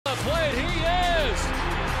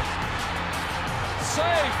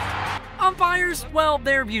umpires, well,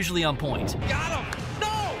 they're usually on point. Got him! No!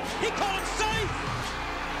 He called it safe!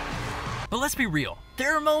 But let's be real,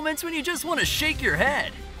 there are moments when you just want to shake your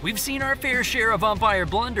head. We've seen our fair share of umpire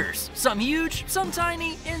blunders, some huge, some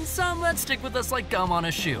tiny, and some that stick with us like gum on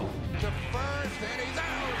a shoe. To first, and he's out!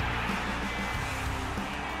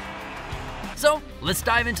 So, let's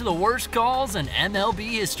dive into the worst calls in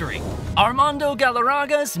MLB history. Armando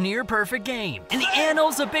Galarraga's near-perfect game. In the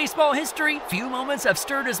annals of baseball history, few moments have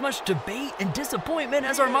stirred as much debate and disappointment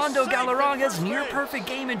as Armando Galarraga's near-perfect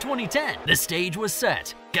game in 2010. The stage was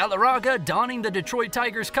set. Galarraga, donning the Detroit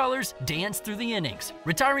Tigers colors, danced through the innings,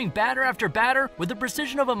 retiring batter after batter with the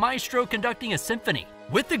precision of a maestro conducting a symphony.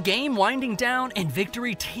 With the game winding down and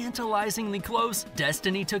victory tantalizingly close,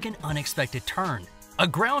 destiny took an unexpected turn. A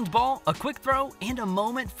ground ball, a quick throw, and a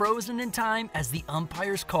moment frozen in time as the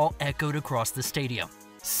umpire's call echoed across the stadium.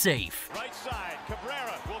 Safe. Right side,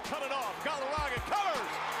 Cabrera will cut it off. Galarraga covers.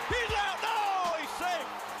 He's out. No, he's safe.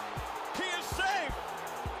 He is safe.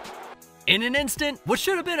 In an instant, what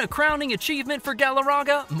should have been a crowning achievement for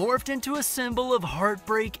Galarraga morphed into a symbol of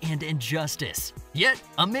heartbreak and injustice. Yet,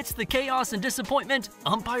 amidst the chaos and disappointment,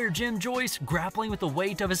 umpire Jim Joyce, grappling with the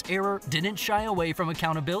weight of his error, didn't shy away from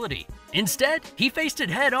accountability. Instead, he faced it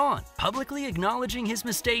head-on, publicly acknowledging his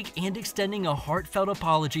mistake and extending a heartfelt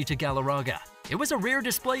apology to Galarraga. It was a rare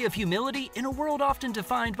display of humility in a world often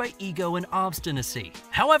defined by ego and obstinacy.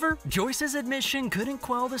 However, Joyce's admission couldn't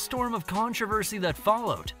quell the storm of controversy that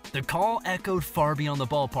followed. The call echoed far beyond the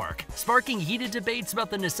ballpark, sparking heated debates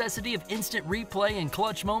about the necessity of instant replay and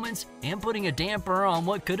clutch moments, and putting a damper on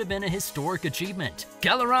what could have been a historic achievement.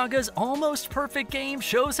 Galarraga's almost perfect game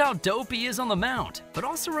shows how dope he is on the mound, but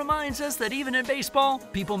also reminds us that even in baseball,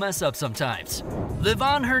 people mess up sometimes.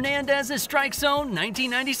 Livan Hernandez's strike zone,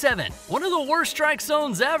 1997. One of the worst strike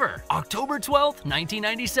zones ever. October 12th,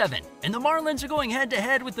 1997. And the Marlins are going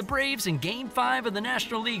head-to-head with the Braves in Game 5 of the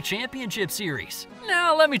National League Championship Series.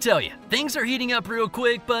 Now, let me tell you, things are heating up real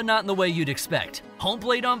quick, but not in the way you'd expect. Home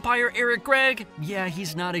plate umpire Eric Gregg, yeah,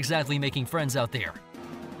 he's not exactly making friends out there.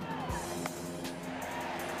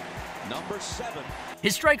 Number 7.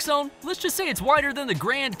 His strike zone, let's just say it's wider than the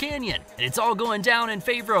Grand Canyon, and it's all going down in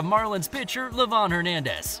favor of Marlins pitcher Livan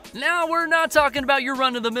Hernandez. Now, we're not talking about your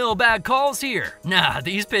run-of-the-mill bad calls here. Nah,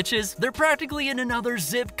 these pitches, they're practically in another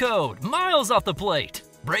zip code, miles off the plate.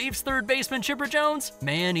 Braves third baseman Chipper Jones,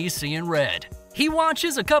 man, he's seeing red. He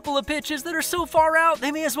watches a couple of pitches that are so far out,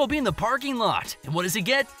 they may as well be in the parking lot. And what does he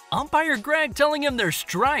get? Umpire Gregg telling him they're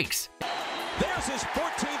strikes. There's his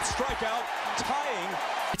 14th strikeout, tying.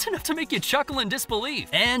 It's enough to make you chuckle in disbelief.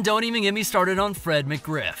 And don't even get me started on Fred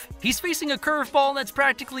McGriff. He's facing a curveball that's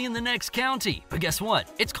practically in the next county. But guess what?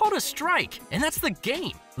 It's called a strike, and that's the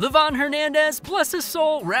game. Livan Hernandez, bless his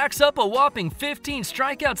soul, racks up a whopping 15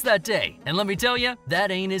 strikeouts that day. And let me tell you, that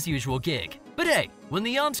ain't his usual gig. But hey, when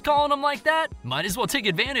the ump's calling him like that, might as well take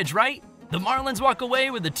advantage, right? The Marlins walk away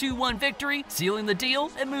with a 2-1 victory, sealing the deal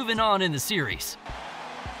and moving on in the series.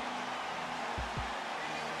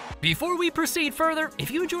 Before we proceed further,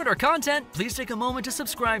 if you enjoyed our content, please take a moment to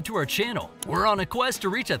subscribe to our channel. We're on a quest to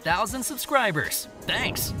reach 1,000 subscribers.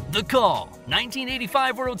 Thanks. The call.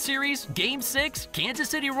 1985 World Series, Game 6, Kansas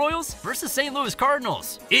City Royals versus St. Louis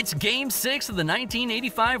Cardinals. It's Game 6 of the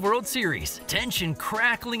 1985 World Series. Tension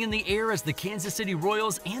crackling in the air as the Kansas City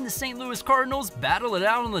Royals and the St. Louis Cardinals battle it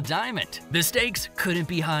out on the diamond. The stakes couldn't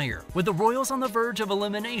be higher, with the Royals on the verge of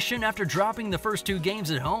elimination after dropping the first 2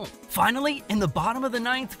 games at home. Finally, in the bottom of the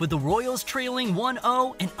 9th, with the Royals trailing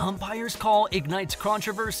 1-0, an umpire's call ignites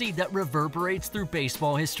controversy that reverberates through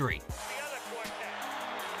baseball history.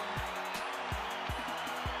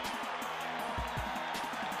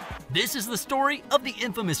 This is the story of the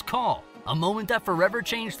infamous call, a moment that forever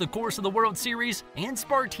changed the course of the World Series and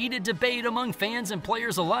sparked heated debate among fans and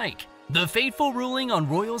players alike. The fateful ruling on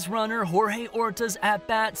Royals runner Jorge Orta's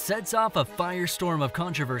at-bat sets off a firestorm of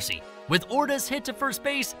controversy. With Orta's hit to first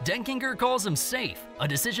base, Denkinger calls him safe, a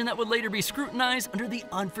decision that would later be scrutinized under the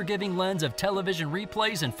unforgiving lens of television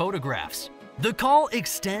replays and photographs. The call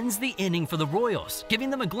extends the inning for the Royals,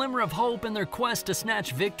 giving them a glimmer of hope in their quest to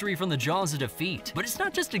snatch victory from the jaws of defeat. But it's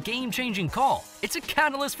not just a game-changing call, it's a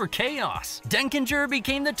catalyst for chaos. Denkinger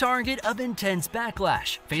became the target of intense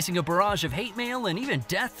backlash, facing a barrage of hate mail and even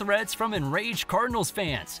death threats from enraged Cardinals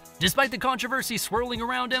fans. Despite the controversy swirling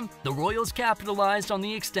around him, the Royals capitalized on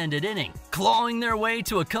the extended inning, clawing their way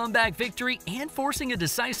to a comeback victory and forcing a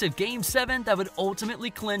decisive Game 7 that would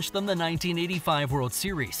ultimately clinch them the 1985 World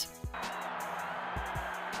Series.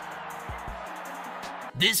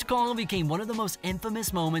 This call became one of the most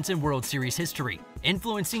infamous moments in World Series history.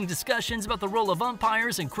 influencing discussions about the role of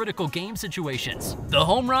umpires in critical game situations. The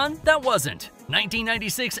home run that wasn't.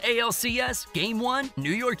 1996 ALCS, Game 1,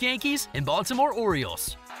 New York Yankees and Baltimore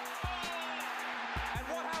Orioles. And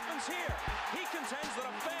what happens here? He contends that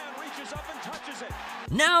a fan reaches up and touches it.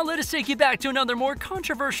 Now let us take you back to another more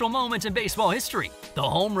controversial moment in baseball history. The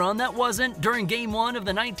home run that wasn't during Game 1 of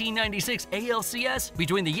the 1996 ALCS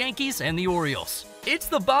between the Yankees and the Orioles. It's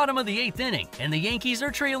the bottom of the 8th inning, and the Yankees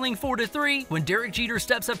are trailing 4-3 when Derek Jeter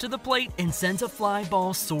steps up to the plate and sends a fly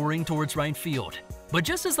ball soaring towards right field. But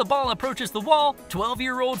just as the ball approaches the wall,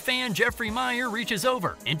 12-year-old fan Jeffrey Meyer reaches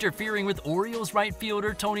over, interfering with Orioles right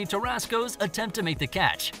fielder Tony Tarasco's attempt to make the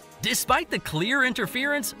catch. Despite the clear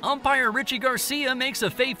interference, umpire Richie Garcia makes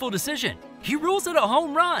a fateful decision. He rules it a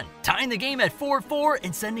home run, tying the game at 4-4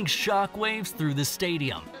 and sending shockwaves through the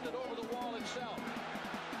stadium.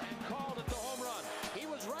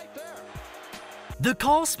 The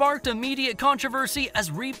call sparked immediate controversy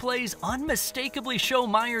as replays unmistakably show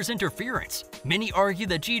Meyer's interference. Many argue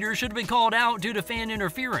that Jeter should have been called out due to fan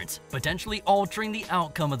interference, potentially altering the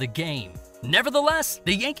outcome of the game. Nevertheless,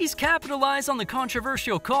 the Yankees capitalized on the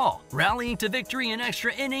controversial call, rallying to victory in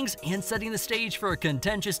extra innings and setting the stage for a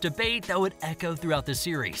contentious debate that would echo throughout the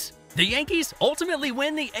series. The Yankees ultimately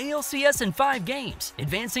win the ALCS in 5 games,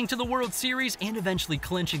 advancing to the World Series and eventually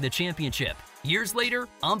clinching the championship. Years later,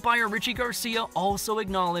 umpire Richie Garcia also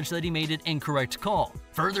acknowledged that he made an incorrect call,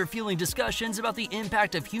 further fueling discussions about the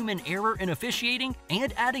impact of human error in officiating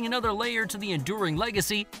and adding another layer to the enduring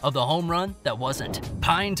legacy of the home run that wasn't.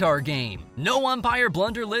 Pine Tar Game. No umpire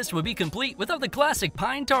blunder list would be complete without the classic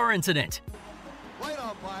Pine Tar incident. Plate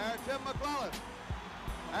umpire Tim McClellan.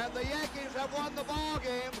 And the Yankees have won the ball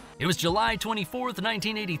game. It was July 24th,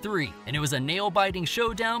 1983, and it was a nail-biting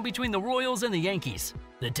showdown between the Royals and the Yankees.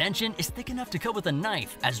 The tension is thick enough to cut with a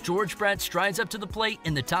knife as George Brett strides up to the plate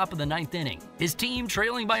in the top of the 9th inning, his team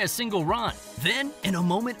trailing by a single run. Then, in a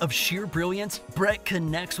moment of sheer brilliance, Brett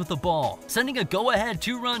connects with the ball, sending a go-ahead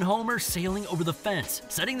 2-run homer sailing over the fence,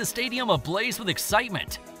 setting the stadium ablaze with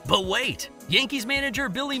excitement. But wait, Yankees manager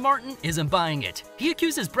Billy Martin isn't buying it. He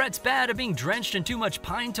accuses Brett's bat of being drenched in too much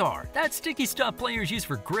pine tar, that sticky stuff players use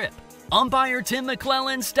for grip. Umpire Tim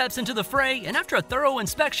McClellan steps into the fray, and after a thorough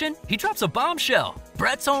inspection, he drops a bombshell.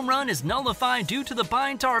 Brett's home run is nullified due to the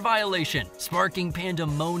pine tar violation, sparking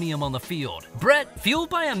pandemonium on the field. Brett, fueled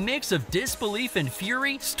by a mix of disbelief and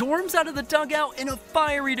fury, storms out of the dugout in a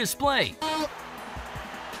fiery display.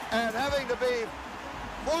 And having to be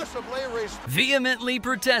forcibly vehemently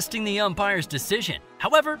protesting the umpire's decision.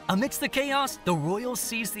 However, amidst the chaos, the Royals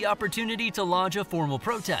seized the opportunity to lodge a formal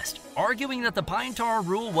protest, arguing that the pine tar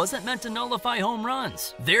rule wasn't meant to nullify home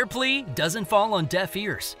runs. Their plea doesn't fall on deaf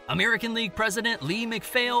ears. American League President Lee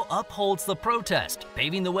MacPhail upholds the protest,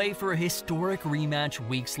 paving the way for a historic rematch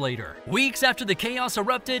weeks later. Weeks after the chaos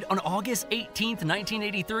erupted on August 18,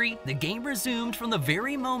 1983, the game resumed from the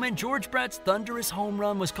very moment George Brett's thunderous home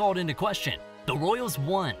run was called into question. The Royals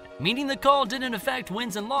won, meaning the call didn't affect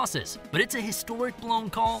wins and losses, but it's a historic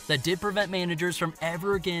blown call that did prevent managers from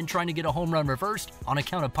ever again trying to get a home run reversed on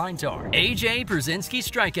account of pine tar. A.J. Pierzynski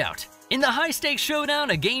strikeout. In the high-stakes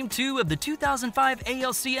showdown of Game 2 of the 2005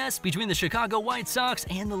 ALCS between the Chicago White Sox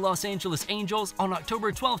and the Los Angeles Angels on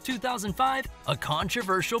October 12, 2005, a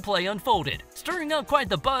controversial play unfolded, stirring up quite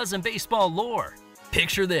the buzz in baseball lore.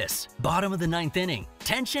 Picture this, bottom of the 9th inning,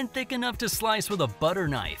 tension thick enough to slice with a butter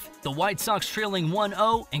knife. The White Sox trailing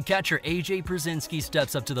 1-0 and catcher A.J. Pierzynski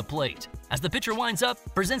steps up to the plate. As the pitcher winds up,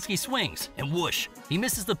 Pierzynski swings, and whoosh, he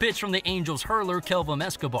misses the pitch from the Angels hurler Kelvin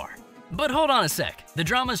Escobar. But hold on a sec, the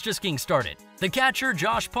drama's just getting started. The catcher,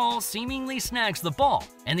 Josh Paul, seemingly snags the ball,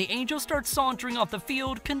 and the Angels start sauntering off the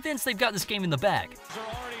field, convinced they've got this game in the bag. They're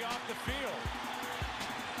already off the field.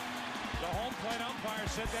 The home plate umpire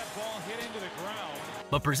said that ball hit into the ground.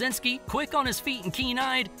 But Pierzynski, quick on his feet and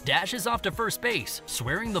keen-eyed, dashes off to first base,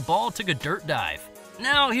 swearing the ball took a dirt dive.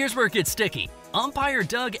 Now here's where it gets sticky. Umpire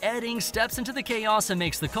Doug Edding steps into the chaos and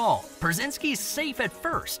makes the call. Pierzynski's safe at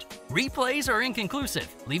first. Replays are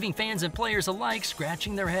inconclusive, leaving fans and players alike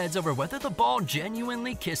scratching their heads over whether the ball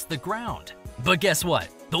genuinely kissed the ground. But guess what?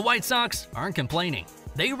 The White Sox aren't complaining.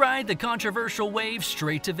 They ride the controversial wave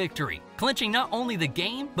straight to victory, clinching not only the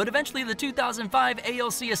game, but eventually the 2005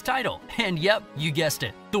 ALCS title, and yep, you guessed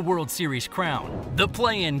it, the World Series crown, the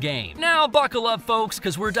play-in game. Now buckle up folks,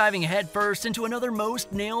 because we're diving headfirst into another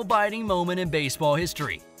most nail-biting moment in baseball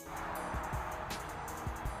history.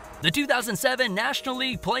 The 2007 National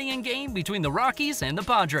League play-in game between the Rockies and the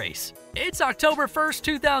Padres. It's October 1st,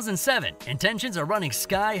 2007, and tensions are running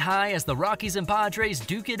sky high as the Rockies and Padres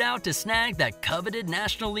duke it out to snag that coveted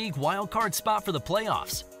National League wildcard spot for the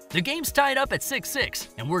playoffs. The game's tied up at 6-6,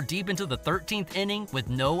 and we're deep into the 13th inning with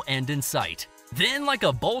no end in sight. Then, like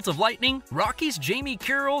a bolt of lightning, Rockies' Jamie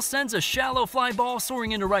Carroll sends a shallow fly ball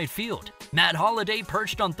soaring into right field. Matt Holliday,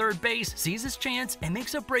 perched on third base, sees his chance and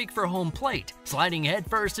makes a break for home plate, sliding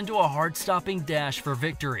headfirst into a heart-stopping dash for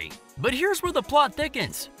victory. But here's where the plot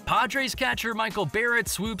thickens. Padres catcher Michael Barrett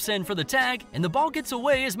swoops in for the tag, and the ball gets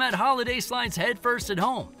away as Matt Holliday slides headfirst at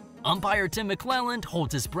home. Umpire Tim McClelland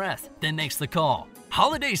holds his breath, then makes the call.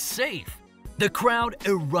 Holliday's safe. The crowd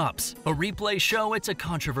erupts, but replays show it's a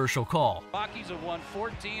controversial call. Rockies have won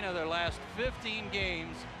 14 of their last 15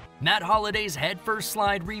 games. Matt Holliday's headfirst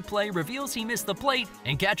slide replay reveals he missed the plate,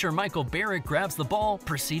 and catcher Michael Barrett grabs the ball,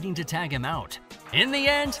 proceeding to tag him out. In the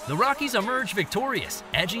end, the Rockies emerge victorious,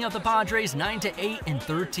 edging out the Padres 9-8 in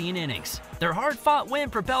 13 innings. Their hard-fought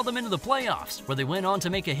win propelled them into the playoffs, where they went on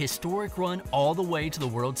to make a historic run all the way to the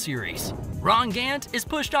World Series. Ron Gant is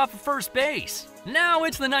pushed off of first base. Now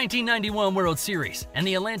it's the 1991 World Series, and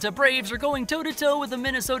the Atlanta Braves are going toe-to-toe with the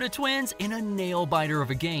Minnesota Twins in a nail-biter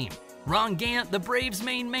of a game. Ron Gant, the Braves'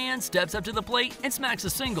 main man, steps up to the plate and smacks a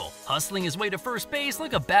single, hustling his way to first base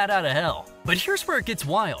like a bat out of hell. But here's where it gets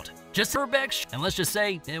wild. Just Herbeck, and let's just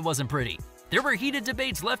say it wasn't pretty. There were heated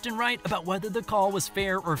debates left and right about whether the call was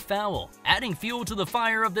fair or foul, adding fuel to the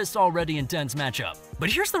fire of this already intense matchup. But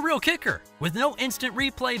here's the real kicker. With no instant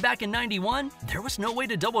replay back in '91, there was no way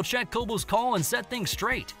to double-check Cobo's call and set things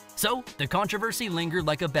straight. So, the controversy lingered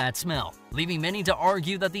like a bad smell, leaving many to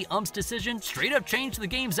argue that the ump's decision straight up changed the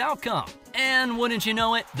game's outcome. And wouldn't you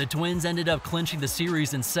know it, the Twins ended up clinching the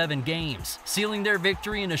series in 7 games, sealing their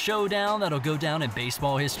victory in a showdown that'll go down in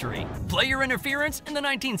baseball history. Player interference in the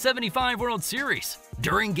 1975 World Series.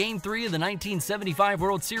 During Game 3 of the 1975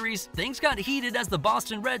 World Series, things got heated as the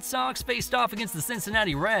Boston Red Sox faced off against the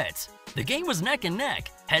Cincinnati Reds. The game was neck and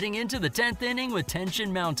neck, heading into the 10th inning with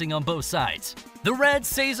tension mounting on both sides. The Reds'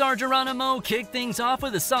 Cesar Geronimo kicked things off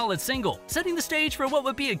with a solid single, setting the stage for what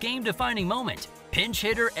would be a game-defining moment. Pinch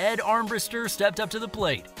hitter Ed Armbrister stepped up to the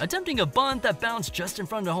plate, attempting a bunt that bounced just in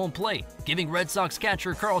front of home plate, giving Red Sox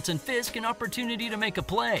catcher Carlton Fisk an opportunity to make a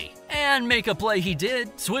play. And make a play he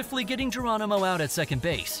did, swiftly getting Geronimo out at second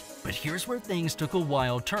base. But here's where things took a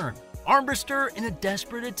wild turn. Armbrister, in a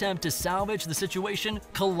desperate attempt to salvage the situation,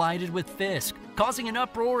 collided with Fisk, causing an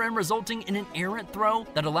uproar and resulting in an errant throw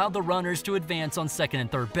that allowed the runners to advance on second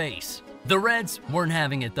and third base. The Reds weren't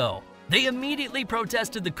having it though. They immediately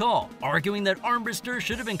protested the call, arguing that Armbrister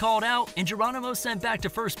should have been called out and Geronimo sent back to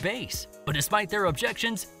first base. But despite their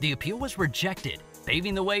objections, the appeal was rejected,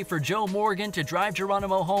 paving the way for Joe Morgan to drive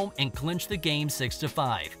Geronimo home and clinch the game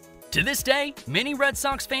 6-5. To this day, many Red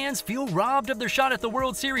Sox fans feel robbed of their shot at the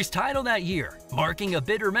World Series title that year, marking a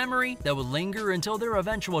bitter memory that would linger until their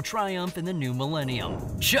eventual triumph in the new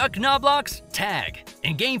millennium. Chuck Knobloch's tag.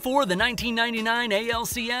 In Game 4 of the 1999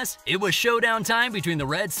 ALCS, it was showdown time between the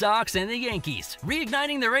Red Sox and the Yankees,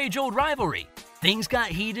 reigniting their age-old rivalry. Things got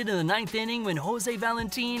heated in the 9th inning when Jose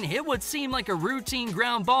Valentin hit what seemed like a routine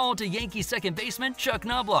ground ball to Yankee second baseman Chuck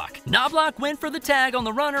Knobloch. Knobloch went for the tag on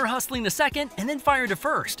the runner hustling the second and then fired to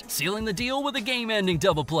first, sealing the deal with a game-ending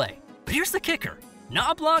double play. But here's the kicker.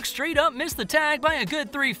 Knobloch straight up missed the tag by a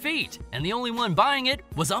good 3 feet, and the only one buying it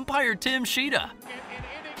was umpire Tim Sheeta. An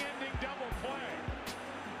inning-ending double play.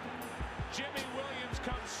 Jimmy Williams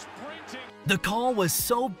comes sprinting. The call was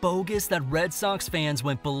so bogus that Red Sox fans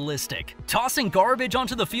went ballistic, tossing garbage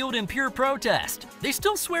onto the field in pure protest. They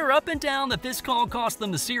still swear up and down that this call cost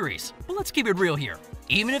them the series, but let's keep it real here.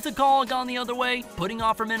 Even if the call had gone the other way, putting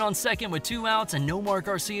Offerman on second with 2 outs and Nomar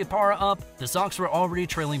Garciaparra up, the Sox were already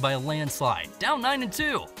trailing by a landslide, down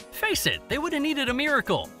 9-2. Face it, they would have needed a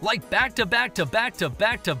miracle, like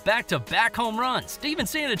back-to-back-to-back-to-back-to-back home runs to even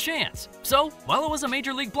stand a chance. So, while it was a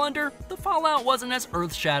major league blunder, the fallout wasn't as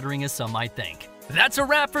earth-shattering as some might think. That's a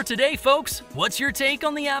wrap for today, folks. What's your take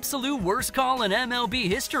on the absolute worst call in MLB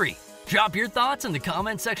history? Drop your thoughts in the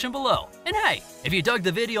comment section below. And hey, if you dug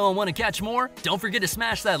the video and want to catch more, don't forget to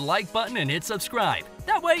smash that like button and hit subscribe.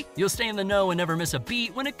 That way, you'll stay in the know and never miss a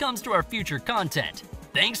beat when it comes to our future content.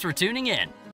 Thanks for tuning in.